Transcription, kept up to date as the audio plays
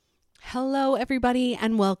Hello, everybody,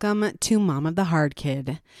 and welcome to Mom of the Hard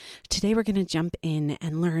Kid. Today, we're going to jump in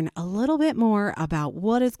and learn a little bit more about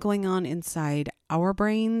what is going on inside our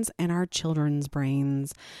brains and our children's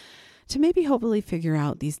brains to maybe hopefully figure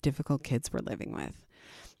out these difficult kids we're living with.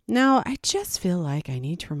 Now, I just feel like I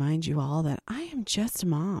need to remind you all that I am just a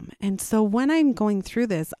mom. And so when I'm going through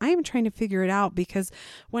this, I am trying to figure it out because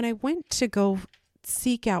when I went to go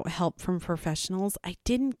seek out help from professionals, I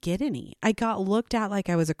didn't get any. I got looked at like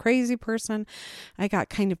I was a crazy person. I got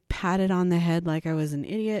kind of patted on the head like I was an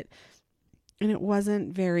idiot, and it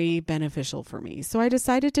wasn't very beneficial for me. So I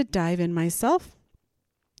decided to dive in myself,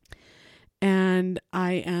 and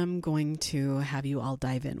I am going to have you all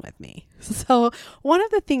dive in with me. So one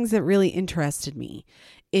of the things that really interested me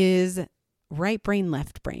is right brain,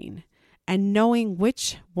 left brain, and knowing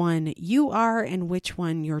which one you are and which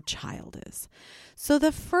one your child is. So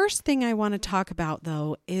the first thing I want to talk about,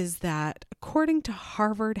 though, is that according to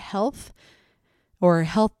Harvard Health or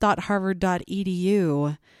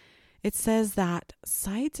health.harvard.edu, it says that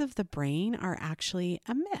sides of the brain are actually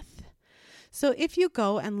a myth. So if you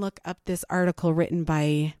go and look up this article written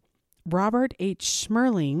by Robert H.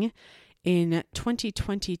 Schmerling in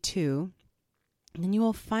 2022, then you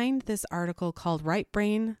will find this article called Right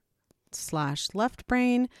Brain / Left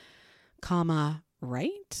Brain,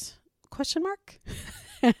 right? ?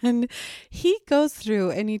 And he goes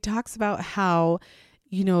through and he talks about how,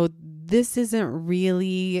 this isn't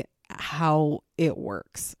really how it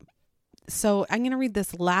works. So I'm going to read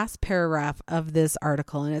this last paragraph of this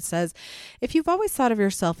article, and it says, if you've always thought of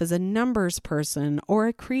yourself as a numbers person or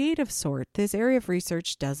a creative sort, this area of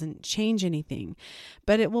research doesn't change anything,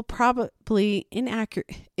 but it is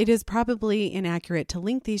probably inaccurate to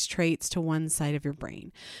link these traits to one side of your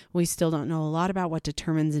brain. We still don't know a lot about what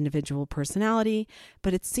determines individual personality,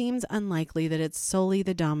 but it seems unlikely that it's solely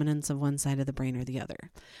the dominance of one side of the brain or the other.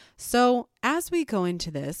 So as we go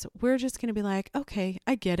into this, we're just going to be like, okay,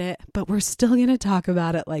 I get it, but we're still going to talk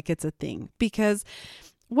about it like it's a thing, because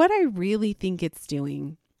what I really think it's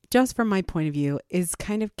doing, just from my point of view, is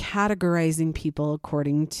kind of categorizing people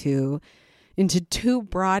into two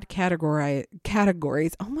broad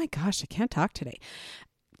categories. Oh my gosh, I can't talk today.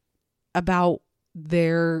 About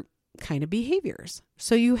their kind of behaviors.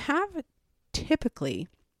 So you have typically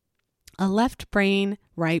a left brain,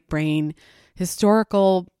 right brain,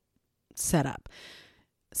 historical setup.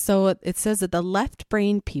 So it says that the left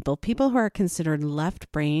brain people who are considered left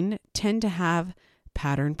brain tend to have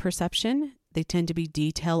pattern perception. They tend to be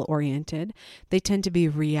detail oriented. They tend to be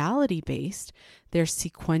reality based. They're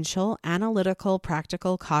sequential, analytical,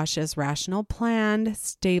 practical, cautious, rational, planned,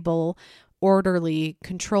 stable, orderly,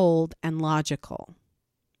 controlled, and logical.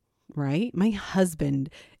 Right? My husband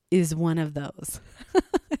is one of those.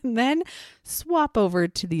 And then swap over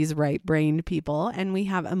to these right brain people, and we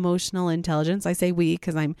have emotional intelligence. I say we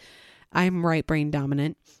because I'm right brain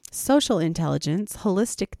dominant. Social intelligence,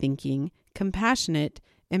 holistic thinking, compassionate,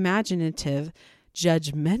 imaginative,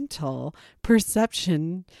 judgmental,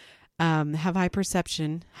 perception, have high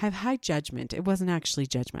perception, have high judgment. It wasn't actually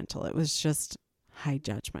judgmental. It was just high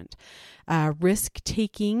judgment.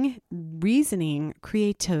 Risk-taking, reasoning,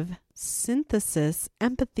 creative, synthesis,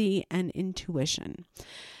 empathy, and intuition.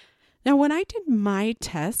 Now, when I did my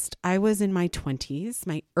test, I was in my 20s,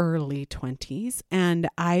 my early 20s, and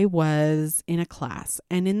I was in a class.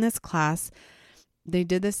 And in this class, they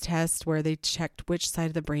did this test where they checked which side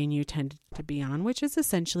of the brain you tended to be on, which is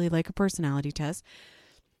essentially like a personality test.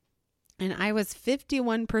 And I was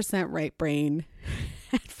 51% right brain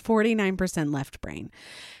and 49% left brain.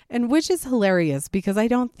 And which is hilarious because I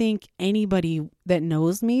don't think anybody that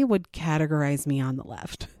knows me would categorize me on the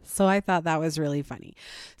left. So I thought that was really funny.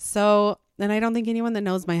 And I don't think anyone that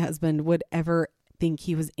knows my husband would ever think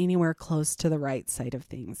he was anywhere close to the right side of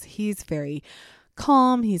things. He's very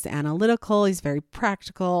calm, he's analytical, he's very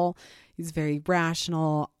practical, he's very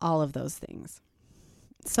rational, all of those things.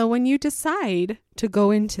 So when you decide to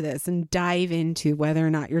go into this and dive into whether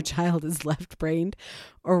or not your child is left-brained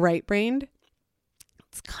or right-brained,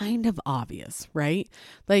 it's kind of obvious, right?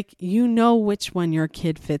 Like, which one your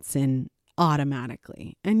kid fits in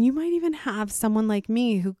automatically. And you might even have someone like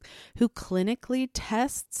me who clinically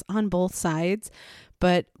tests on both sides.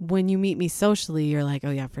 But when you meet me socially, you're like,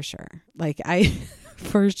 oh yeah, for sure.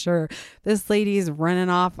 For sure. This lady's running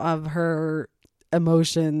off of her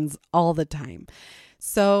emotions all the time.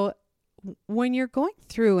 So when you're going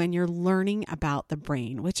through and you're learning about the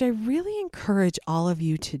brain, which I really encourage all of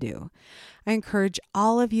you to do, I encourage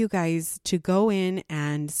all of you guys to go in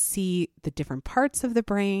and see the different parts of the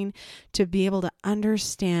brain, to be able to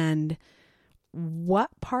understand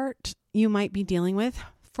what part you might be dealing with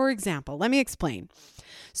For example, let me explain.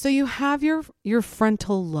 So you have your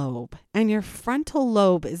frontal lobe, and your frontal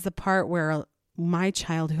lobe is the part where my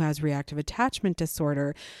child who has reactive attachment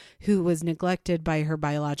disorder, who was neglected by her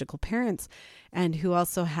biological parents and who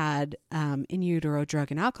also had in utero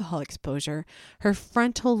drug and alcohol exposure, her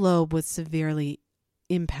frontal lobe was severely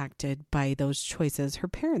impacted by those choices her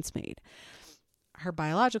parents made, her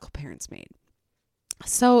biological parents made.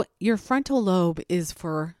 So your frontal lobe is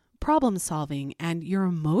for problem solving and your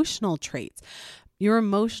emotional traits. Your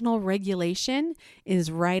emotional regulation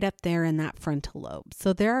is right up there in that frontal lobe.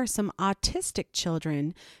 So there are some autistic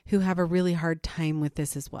children who have a really hard time with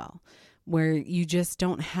this as well, where you just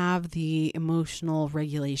don't have the emotional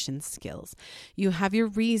regulation skills. You have your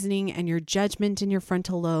reasoning and your judgment in your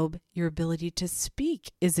frontal lobe. Your ability to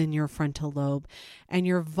speak is in your frontal lobe, and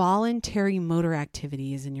your voluntary motor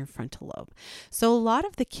activity is in your frontal lobe. So a lot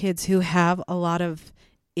of the kids who have a lot of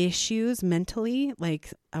issues mentally,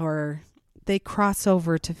 they cross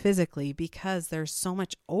over to physically because there's so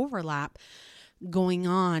much overlap going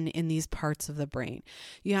on in these parts of the brain.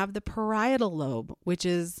 You have the parietal lobe, which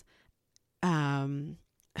is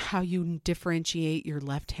how you differentiate your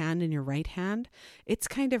left hand and your right hand. It's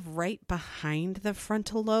kind of right behind the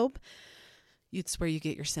frontal lobe. It's where you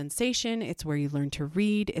get your sensation. It's where you learn to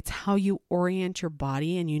read. It's how you orient your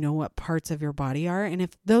body and you know what parts of your body are. And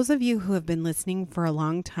if those of you who have been listening for a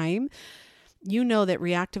long time, you know that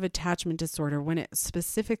reactive attachment disorder, when it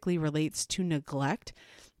specifically relates to neglect,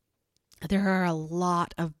 there are a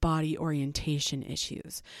lot of body orientation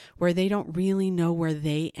issues where they don't really know where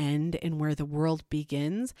they end and where the world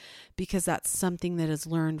begins, because that's something that is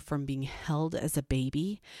learned from being held as a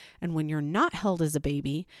baby. And when you're not held as a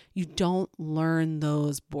baby, you don't learn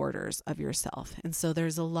those borders of yourself. And so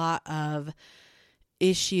there's a lot of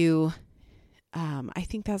issue. I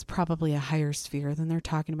think that's probably a higher sphere than they're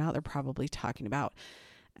talking about. They're probably talking about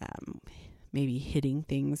maybe hitting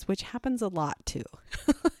things, which happens a lot too.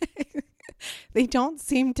 They don't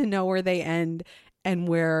seem to know where they end and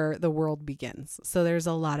where the world begins. So there's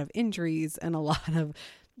a lot of injuries and a lot of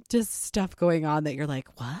just stuff going on that you're like,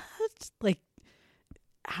 what? Like,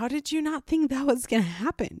 how did you not think that was going to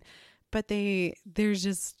happen? But there's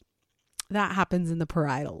just, that happens in the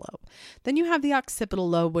parietal lobe. Then you have the occipital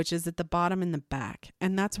lobe, which is at the bottom in the back.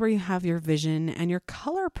 And that's where you have your vision and your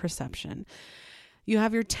color perception. You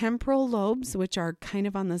have your temporal lobes, which are kind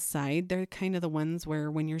of on the side. They're kind of the ones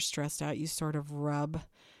where when you're stressed out, you sort of rub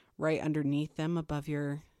right underneath them above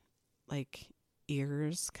your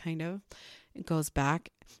ears, kind of. It goes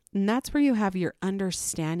back. And that's where you have your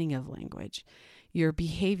understanding of language, your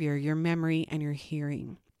behavior, your memory, and your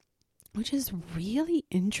hearing, which is really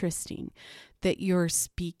interesting that your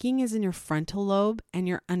speaking is in your frontal lobe and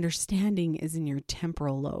your understanding is in your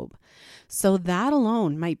temporal lobe. So that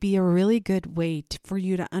alone might be a really good way for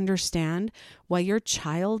you to understand why your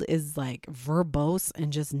child is like verbose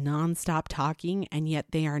and just nonstop talking, and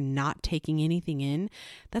yet they are not taking anything in.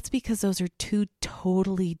 That's because those are two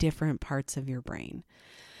totally different parts of your brain.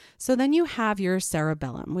 So then you have your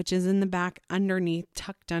cerebellum, which is in the back underneath,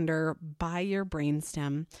 tucked under by your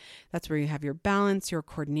brainstem. That's where you have your balance, your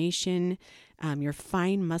coordination, your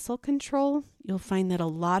fine muscle control. You'll find that a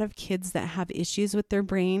lot of kids that have issues with their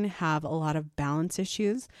brain have a lot of balance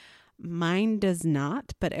issues. Mine does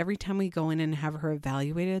not, but every time we go in and have her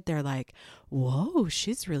evaluated, they're like, whoa,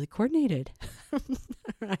 she's really coordinated.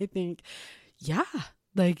 I think, yeah,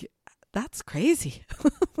 that's crazy.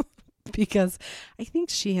 Because I think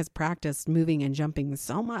she has practiced moving and jumping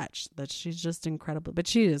so much that she's just incredible. But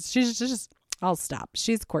she's just, I'll stop.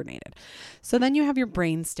 She's coordinated. So then you have your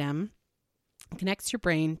brain stem, connects your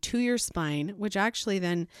brain to your spine, which actually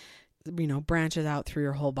then, branches out through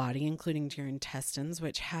your whole body, including to your intestines,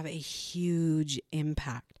 which have a huge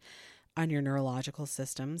impact on your neurological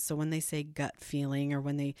system. So when they say gut feeling, or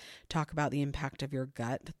when they talk about the impact of your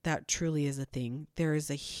gut, that truly is a thing. There is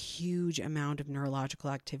a huge amount of neurological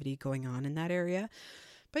activity going on in that area.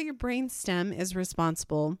 But your brain stem is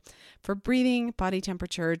responsible for breathing, body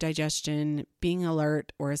temperature, digestion, being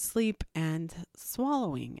alert or asleep, and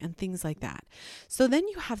swallowing and things like that. So then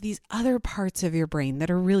you have these other parts of your brain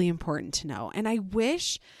that are really important to know. And I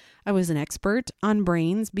wish I was an expert on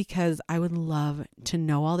brains, because I would love to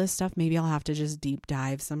know all this stuff. Maybe I'll have to just deep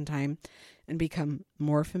dive sometime and become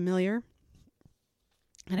more familiar.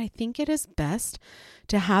 And I think it is best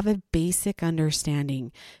to have a basic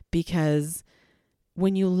understanding, because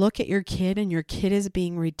when you look at your kid and your kid is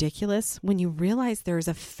being ridiculous, when you realize there's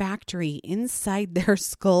a factory inside their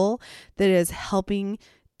skull that is helping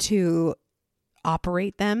to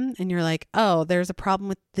operate them, and you're like, oh, there's a problem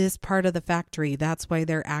with this part of the factory. That's why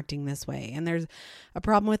they're acting this way. And there's a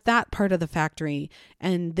problem with that part of the factory,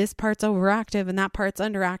 and this part's overactive and that part's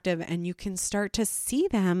underactive. And you can start to see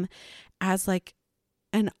them as like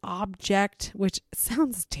an object, which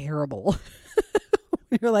sounds terrible.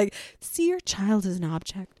 You're like, see your child as an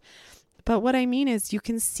object. But what I mean is you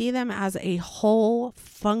can see them as a whole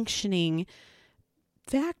functioning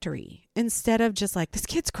factory, instead of just like, this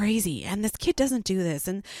kid's crazy and this kid doesn't do this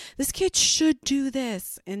and this kid should do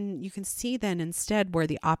this. And you can see then instead where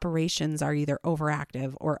the operations are either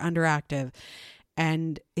overactive or underactive.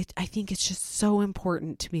 And I think it's just so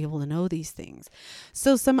important to be able to know these things.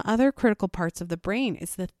 So some other critical parts of the brain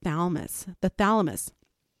is the thalamus. The thalamus,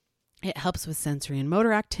 it helps with sensory and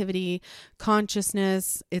motor activity,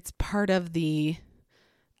 consciousness. It's part of the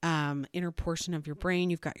inner portion of your brain.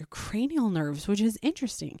 You've got your cranial nerves, which is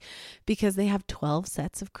interesting because they have 12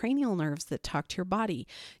 sets of cranial nerves that talk to your body.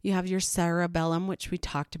 You have your cerebellum, which we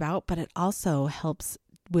talked about, but it also helps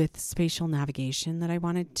with spatial navigation that I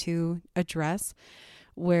wanted to address,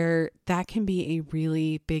 where that can be a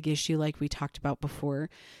really big issue, like we talked about before.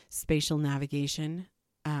 Spatial navigation,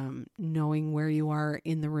 knowing where you are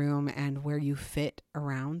in the room and where you fit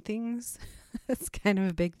around things. That's kind of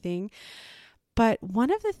a big thing. But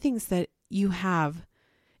one of the things that you have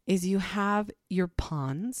is you have your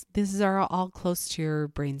pons. These are all close to your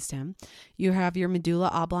brainstem. You have your medulla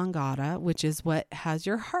oblongata, which is what has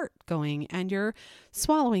your heart going and your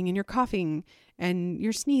swallowing and your coughing and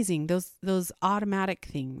your sneezing, those automatic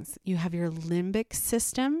things. You have your limbic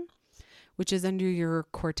system, which is under your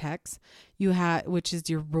cortex, which is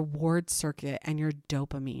your reward circuit and your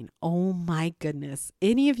dopamine. Oh my goodness.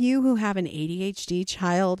 Any of you who have an ADHD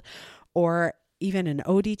child or even an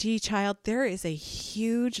ODD child, there is a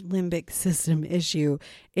huge limbic system issue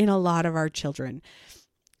in a lot of our children.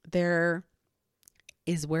 There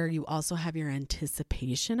is where you also have your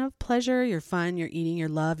anticipation of pleasure, your fun, your eating, your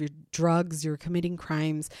love, your drugs, your committing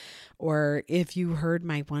crimes. Or if you heard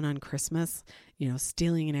my one on Christmas,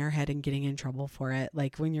 stealing an Airhead and getting in trouble for it.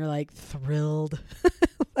 Like when you're like thrilled,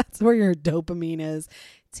 that's where your dopamine is.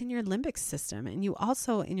 It's in your limbic system. And you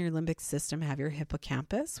also in your limbic system have your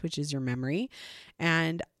hippocampus, which is your memory,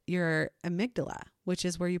 and your amygdala, which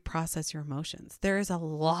is where you process your emotions. There is a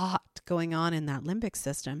lot going on in that limbic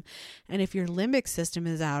system. And if your limbic system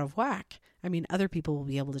is out of whack, other people will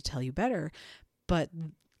be able to tell you better, but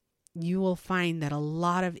you will find that a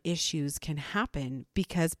lot of issues can happen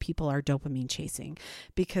because people are dopamine chasing,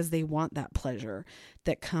 because they want that pleasure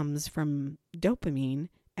that comes from dopamine,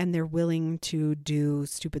 and they're willing to do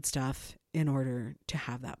stupid stuff in order to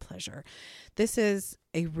have that pleasure. This is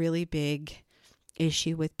a really big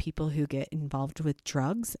issue with people who get involved with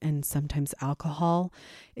drugs and sometimes alcohol,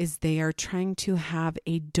 is they are trying to have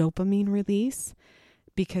a dopamine release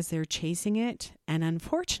because they're chasing it. And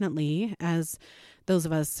unfortunately, as those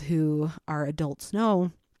of us who are adults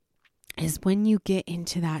know, is when you get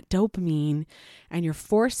into that dopamine and you're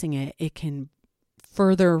forcing it, it can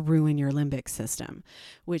further ruin your limbic system,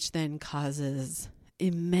 which then causes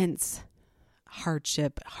immense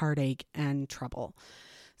hardship, heartache, and trouble.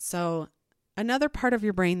 So another part of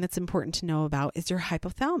your brain that's important to know about is your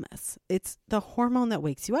hypothalamus. It's the hormone that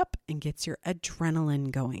wakes you up and gets your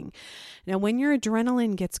adrenaline going. Now, when your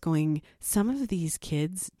adrenaline gets going, some of these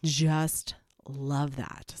kids just love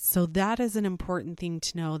that. So that is an important thing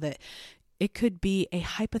to know, that it could be a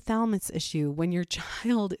hypothalamus issue when your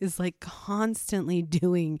child is like constantly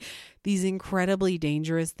doing these incredibly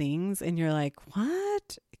dangerous things and you're like,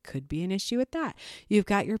 what? It could be an issue with that. You've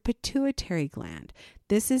got your pituitary gland.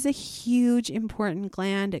 This is a huge important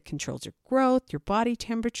gland. It controls your growth, your body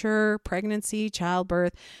temperature, pregnancy,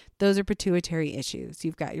 childbirth. Those are pituitary issues.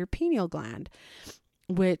 You've got your pineal gland,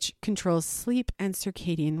 which controls sleep and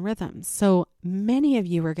circadian rhythms. So many of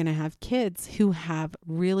you are going to have kids who have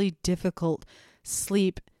really difficult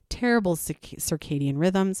sleep, terrible circadian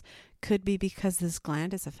rhythms. Could be because this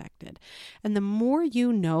gland is affected. And the more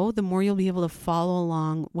you know, the more you'll be able to follow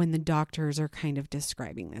along when the doctors are kind of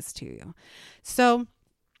describing this to you. So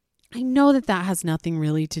I know that has nothing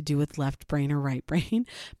really to do with left brain or right brain,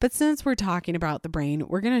 but since we're talking about the brain,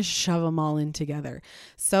 we're going to shove them all in together.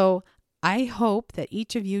 So I hope that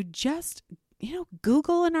each of you just,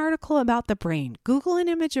 Google an article about the brain, Google an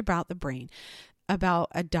image about the brain, about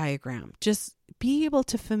a diagram. Just be able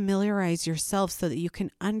to familiarize yourself so that you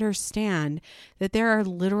can understand that there are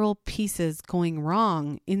literal pieces going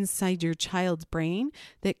wrong inside your child's brain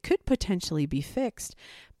that could potentially be fixed,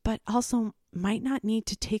 but also might not need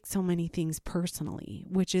to take so many things personally,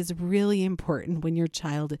 which is really important when your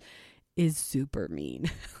child is super mean.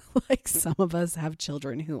 Like some of us have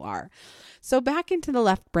children who are. So back into the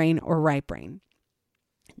left brain or right brain.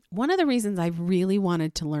 One of the reasons I really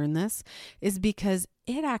wanted to learn this is because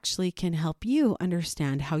it actually can help you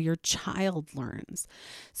understand how your child learns.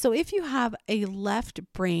 So if you have a left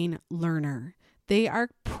brain learner, they are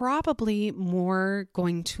probably more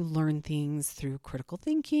going to learn things through critical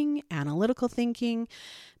thinking, analytical thinking,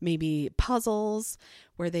 maybe puzzles,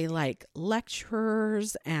 where they like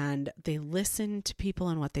lecturers and they listen to people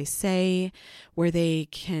and what they say, where they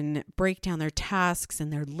can break down their tasks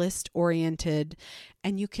and they're list oriented.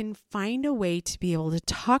 And you can find a way to be able to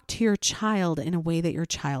talk to your child in a way that your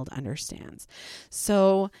child understands.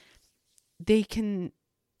 So they can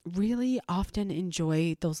really often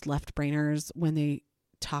enjoy those left brainers when they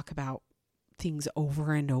talk about things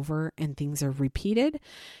over and over and things are repeated.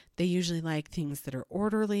 They usually like things that are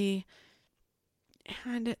orderly.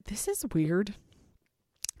 And this is weird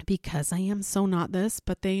because I am so not this,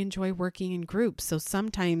 but they enjoy working in groups. So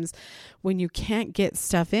sometimes when you can't get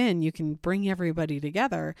stuff in, you can bring everybody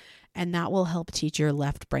together and that will help teach your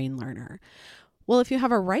left brain learner. Well, if you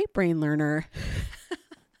have a right brain learner,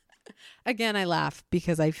 again, I laugh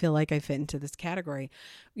because I feel like I fit into this category.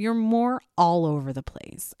 You're more all over the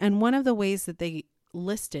place. And one of the ways that they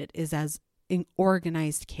list it is as in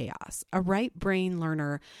organized chaos. A right brain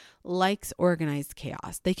learner likes organized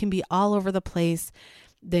chaos. They can be all over the place.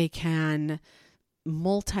 They can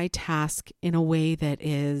multitask in a way that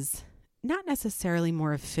is not necessarily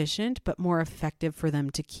more efficient, but more effective for them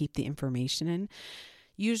to keep the information in.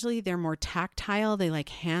 Usually they're more tactile. They like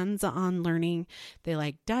hands-on learning. They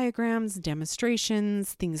like diagrams,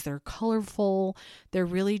 demonstrations, things that are colorful. They're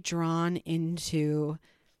really drawn into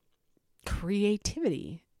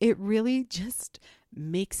creativity. It really just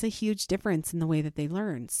makes a huge difference in the way that they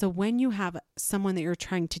learn. So when you have someone that you're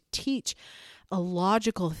trying to teach a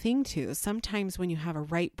logical thing to, sometimes when you have a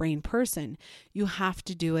right brain person, you have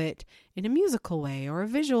to do it in a musical way or a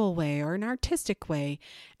visual way or an artistic way,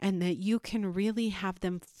 and that you can really have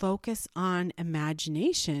them focus on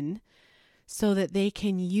imagination so that they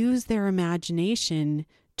can use their imagination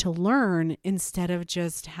to learn instead of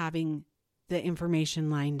just having the information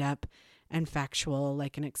lined up and factual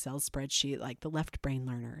like an Excel spreadsheet like the left brain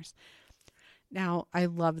learners. Now, I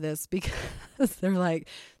love this because they're like,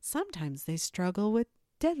 sometimes they struggle with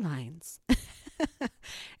deadlines.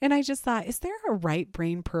 And I just thought, is there a right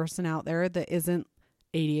brain person out there that isn't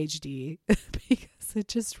ADHD? Because it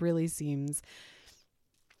just really seems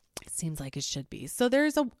like it should be. So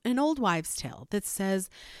there's an old wives' tale that says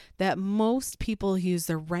that most people who use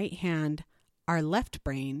their right hand are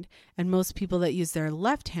left-brained, and most people that use their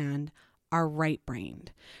left hand are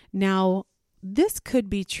right-brained. Now, this could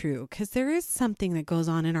be true because there is something that goes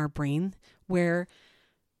on in our brain where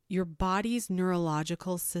your body's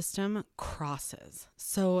neurological system crosses.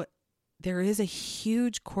 So there is a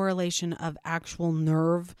huge correlation of actual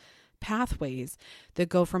nerve pathways that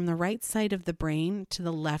go from the right side of the brain to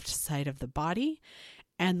the left side of the body,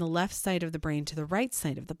 and the left side of the brain to the right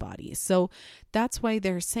side of the body. So that's why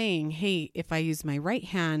they're saying, hey, if I use my right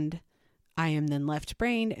hand, I am then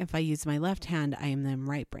left-brained. If I use my left hand, I am then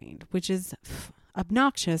right-brained, which is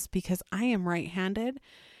obnoxious because I am right-handed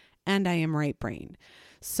and I am right-brained.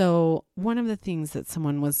 So one of the things that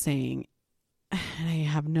someone was saying,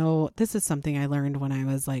 and this is something I learned when I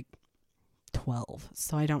was like 12,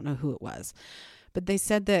 so I don't know who it was, but they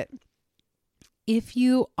said that if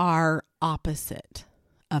you are opposite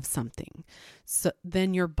of something, so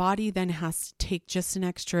then your body then has to take just an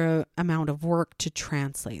extra amount of work to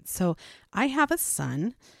translate. So I have a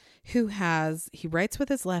son who he writes with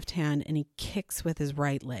his left hand and he kicks with his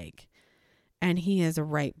right leg, and he is a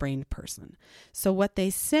right-brained person. So what they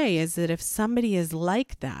say is that if somebody is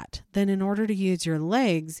like that, then in order to use your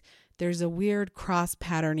legs, there's a weird cross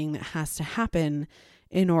patterning that has to happen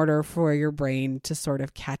in order for your brain to sort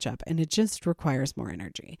of catch up, and it just requires more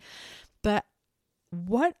energy. But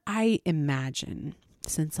what I imagine,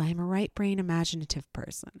 since I'm a right brain imaginative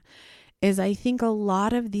person, is I think a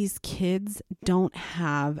lot of these kids don't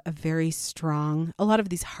have a lot of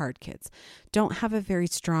these hard kids don't have a very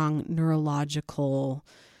strong neurological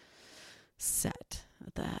set.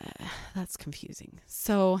 That's confusing.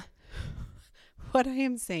 So what I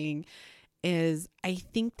am saying is I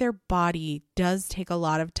think their body does take a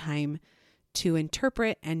lot of time to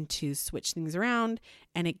interpret and to switch things around,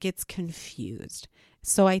 and it gets confused.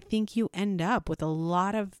 So I think you end up with a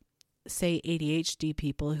lot of, say, ADHD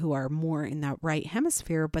people who are more in that right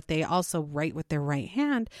hemisphere, but they also write with their right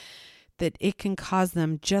hand, that it can cause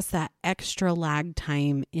them just that extra lag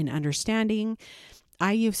time in understanding.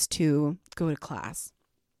 I used to go to class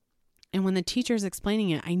And when the teacher's explaining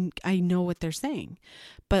it, I know what they're saying.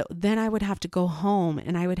 But then I would have to go home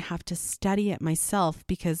and I would have to study it myself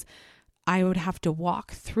because I would have to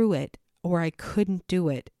walk through it or I couldn't do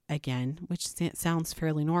it again, which sounds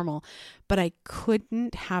fairly normal, but I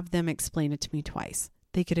couldn't have them explain it to me twice.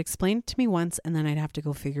 They could explain it to me once and then I'd have to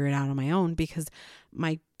go figure it out on my own because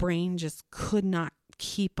my brain just could not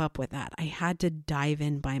keep up with that. I had to dive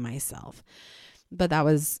in by myself. But that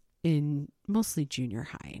was in mostly junior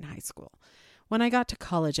high and high school. When I got to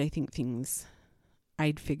college, I think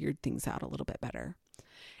I'd figured things out a little bit better.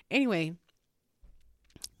 Anyway,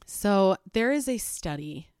 so there is a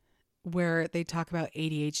study where they talk about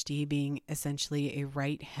ADHD being essentially a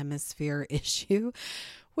right hemisphere issue,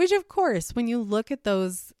 which of course, when you look at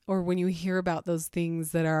those or when you hear about those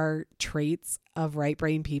things that are traits of right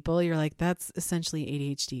brain people, you're like, that's essentially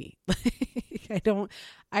ADHD.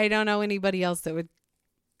 I don't know anybody else that would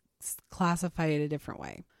classify it a different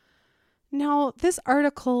way. Now, this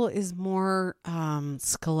article is more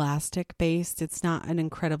scholastic based. It's not an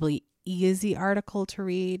incredibly easy article to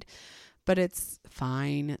read, but it's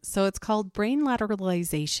fine. So it's called Brain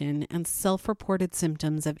Lateralization and Self-Reported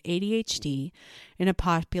Symptoms of ADHD in a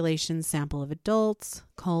Population Sample of Adults,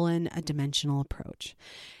 a dimensional approach.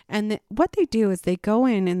 And what they do is they go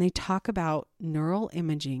in and they talk about neural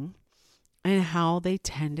imaging and how they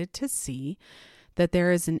tended to see that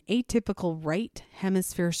there is an atypical right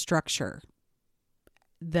hemisphere structure,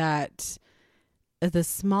 that the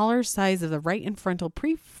smaller size of the right and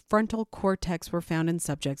prefrontal cortex were found in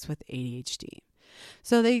subjects with ADHD.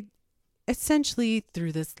 So they essentially,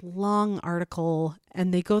 through this long article,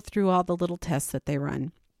 and they go through all the little tests that they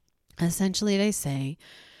run, essentially they say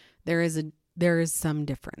there is some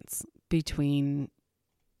difference between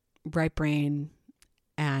right brain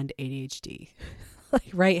and ADHD.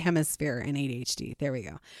 Like right hemisphere and ADHD. There we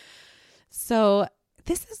go. So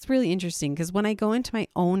this is really interesting because when I go into my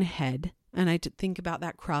own head and I think about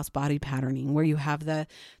that cross body patterning where you have the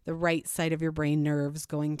right side of your brain nerves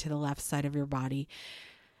going to the left side of your body,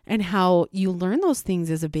 and how you learn those things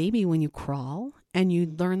as a baby when you crawl and you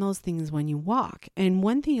learn those things when you walk. And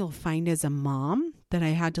one thing you'll find as a mom that I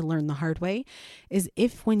had to learn the hard way is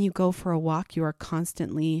if when you go for a walk, you are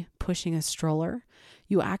constantly pushing a stroller,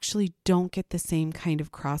 you actually don't get the same kind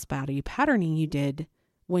of cross-body patterning you did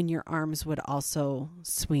when your arms would also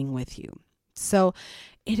swing with you. So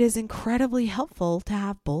it is incredibly helpful to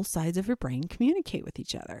have both sides of your brain communicate with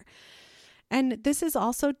each other. And this is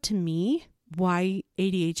also, to me, why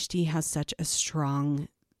ADHD has such a strong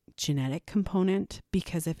genetic component,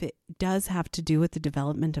 because if it does have to do with the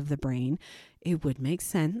development of the brain, it would make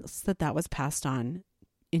sense that that was passed on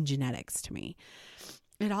in genetics to me.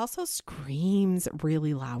 It also screams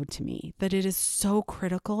really loud to me that it is so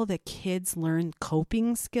critical that kids learn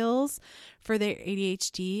coping skills for their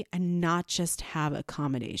ADHD and not just have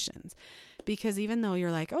accommodations. Because even though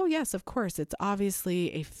you're like, oh yes, of course, it's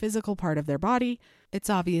obviously a physical part of their body, it's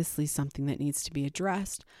obviously something that needs to be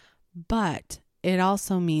addressed, but it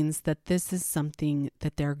also means that this is something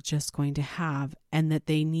that they're just going to have and that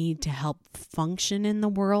they need to help function in the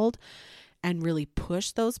world and really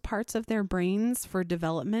push those parts of their brains for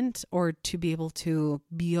development, or to be able to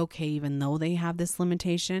be okay even though they have this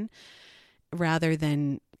limitation, rather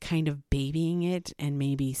than kind of babying it and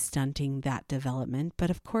maybe stunting that development. But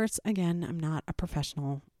of course, again, I'm not a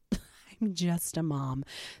professional. I'm just a mom.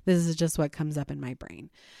 This is just what comes up in my brain.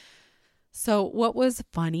 So what was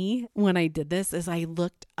funny when I did this is I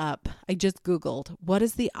just Googled, what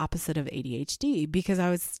is the opposite of ADHD? Because I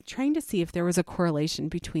was trying to see if there was a correlation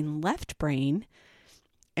between left brain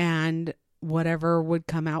and whatever would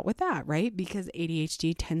come out with that, right? Because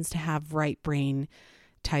ADHD tends to have right brain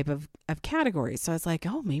type of categories. So I was like,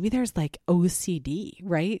 oh, maybe there's like OCD,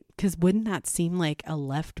 right? Because wouldn't that seem like a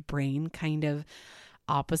left brain kind of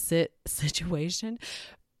opposite situation?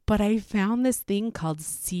 But I found this thing called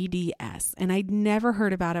CDS, and I'd never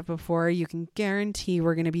heard about it before. You can guarantee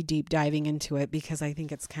we're going to be deep diving into it because I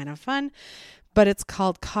think it's kind of fun. But it's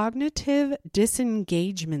called cognitive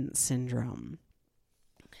disengagement syndrome.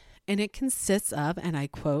 And it consists of, and I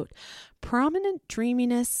quote, prominent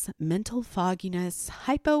dreaminess, mental fogginess,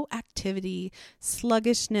 hypoactivity,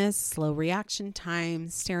 sluggishness, slow reaction time,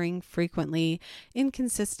 staring frequently,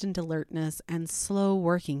 inconsistent alertness, and slow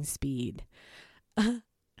working speed.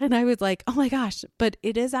 And I was like, oh my gosh, but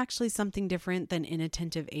it is actually something different than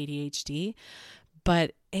inattentive ADHD.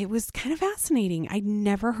 But it was kind of fascinating. I'd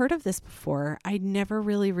never heard of this before. I'd never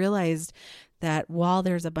really realized that while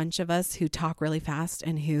there's a bunch of us who talk really fast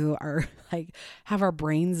and who are like, have our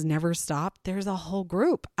brains never stop, there's a whole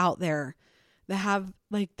group out there that have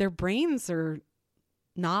like their brains are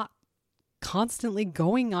not constantly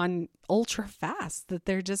going on ultra fast, that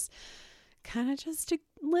they're just kind of just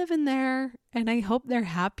living there. And I hope they're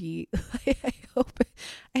happy. I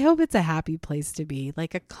hope it's a happy place to be,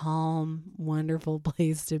 like a calm, wonderful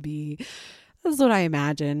place to be. That's what I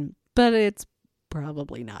imagine, but it's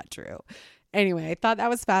probably not true. Anyway, I thought that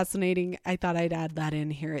was fascinating. I thought I'd add that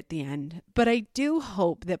in here at the end. But I do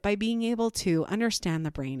hope that by being able to understand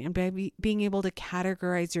the brain and by being able to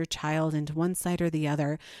categorize your child into one side or the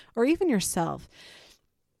other, or even yourself,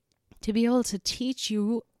 to be able to teach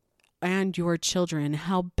you and your children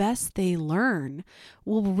how best they learn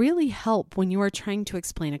will really help when you are trying to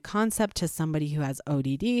explain a concept to somebody who has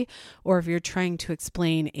ODD, or if you're trying to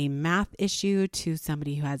explain a math issue to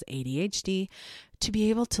somebody who has ADHD, to be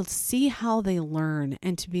able to see how they learn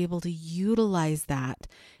and to be able to utilize that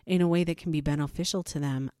in a way that can be beneficial to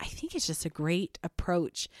them. I think it's just a great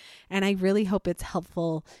approach, and I really hope it's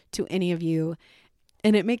helpful to any of you,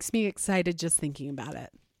 and it makes me excited just thinking about it.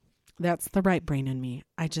 That's the right brain in me.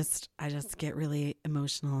 I just get really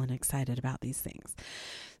emotional and excited about these things.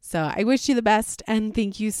 So I wish you the best, and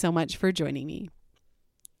thank you so much for joining me.